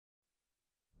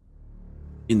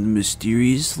In the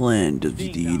mysterious land of the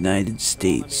United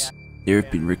States, there have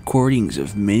been recordings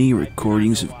of many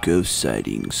recordings of ghost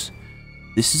sightings.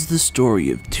 This is the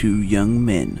story of two young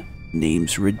men,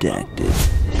 names redacted.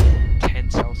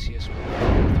 10 Celsius.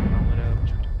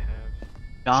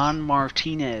 John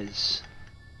Martinez.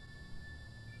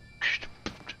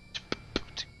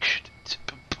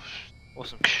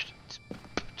 Awesome.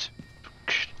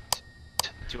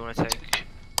 Do you want to take?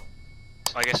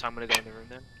 I guess I'm gonna go in the room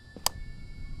then.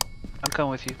 I'm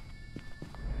coming with you.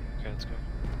 Okay, let's go.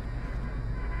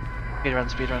 Speed run,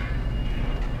 speed run.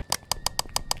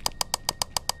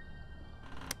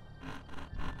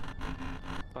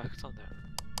 Fuck, it's not there.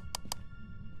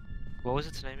 What was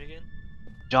its name again?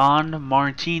 John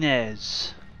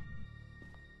Martinez.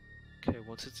 Okay,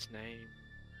 what's its name?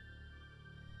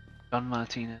 John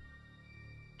Martinez.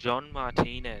 John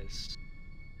Martinez.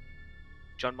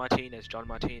 John Martinez, John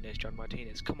Martinez, John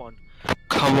Martinez. Come on.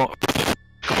 Come on.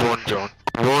 Come on, John.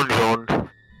 Come on, John.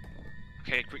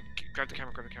 Okay, quick, grab the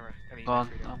camera, grab the camera. I mean, Go on.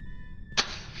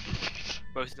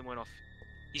 Both of them went off.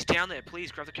 He's down there,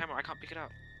 please grab the camera. I can't pick it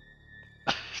up.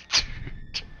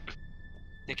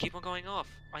 They keep on going off.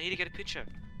 I need to get a picture.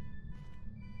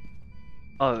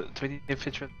 Oh, do we need to get a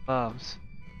picture of the bombs?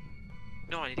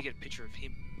 No, I need to get a picture of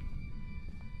him.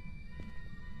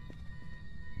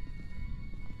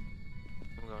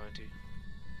 I'm going to.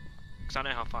 Because I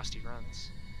know how fast he runs.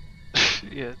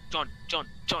 Yeah. John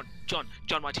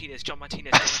Martinez, John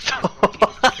Martinez.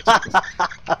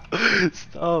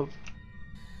 Stop.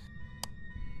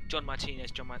 John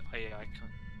Martinez, oh yeah, I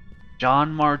can't.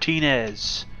 John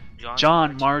Martinez.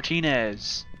 John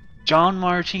Martinez. John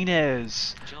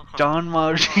Martinez. John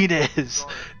Martinez.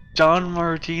 John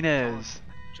Martinez.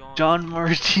 John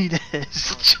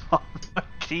Martinez.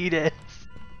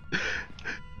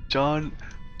 John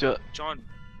Martinez.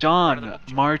 John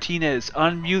Martinez.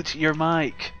 Unmute your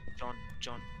mic.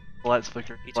 John. Lights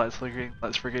flickering. Lights flickering.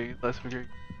 Lights flickering. Lights flickering.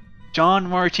 John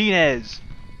Martinez.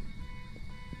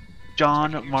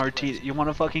 John Martinez. You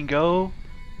wanna fucking go?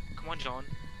 Come on, John.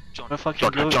 Wanna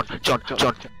fucking go? John. Come on,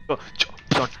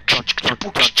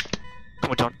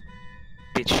 John.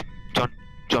 Bitch.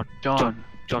 John.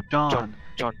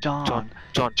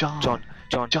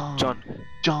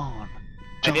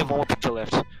 I only have one more picture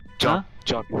left. John.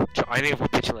 I only have one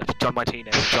picture left. John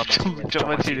Martinez. John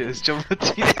Martinez.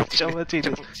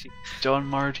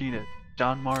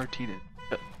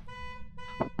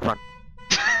 Run.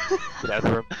 Get out of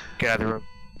the room. Get out of the room.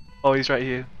 Oh, he's right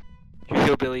here. You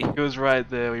hillbilly. He was right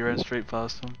there. We ran straight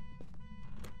past him.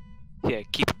 Yeah,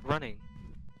 keep running.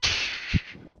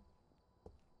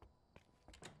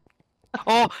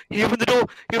 Oh, he opened the door.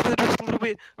 He opened the door just a little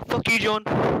bit. Fuck you, John.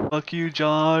 Fuck you,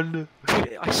 John.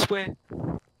 Dude, I swear.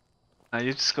 Nah,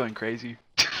 you're just going crazy.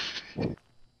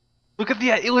 Look at the.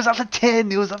 It was up at 10.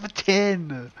 It was up at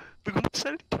 10. Look at my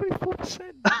 24%.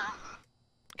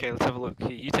 Okay, let's have a look.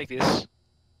 Here, you take this.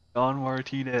 John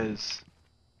Martinez.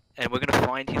 And we're gonna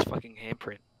find his fucking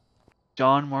handprint.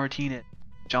 John Martinez.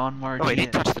 Oh, he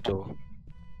didn't touch the door.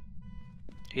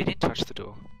 He didn't touch the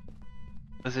door.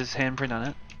 Was his handprint on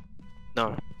it?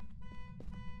 No.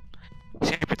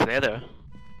 His handprint's there though.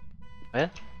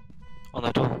 Where? On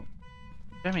that door.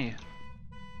 Show me.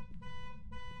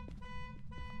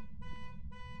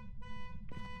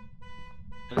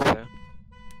 It's there.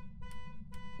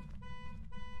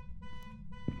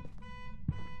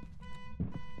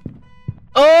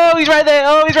 Oh, he's right there!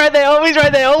 Oh, he's right there! Oh, he's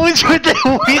right there! Oh, he's right there!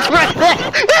 Oh, he's right there!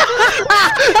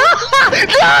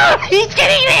 No! He's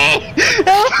getting me!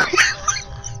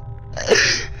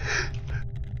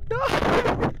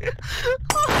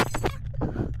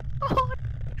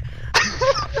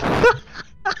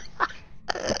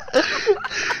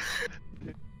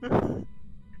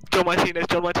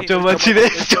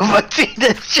 John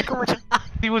Martinez!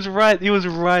 He was right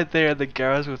there in the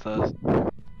garage with us.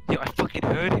 Yeah, I fucking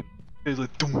heard him. He was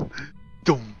like,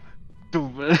 dum.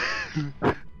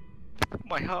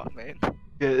 My heart, man.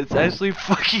 Yeah, it's actually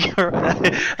fucking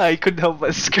alright. I couldn't help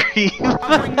but scream.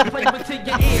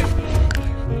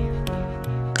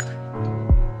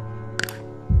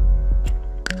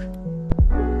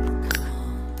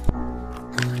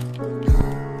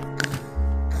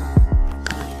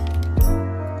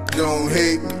 Don't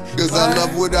hate me, cause I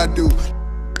love what I do.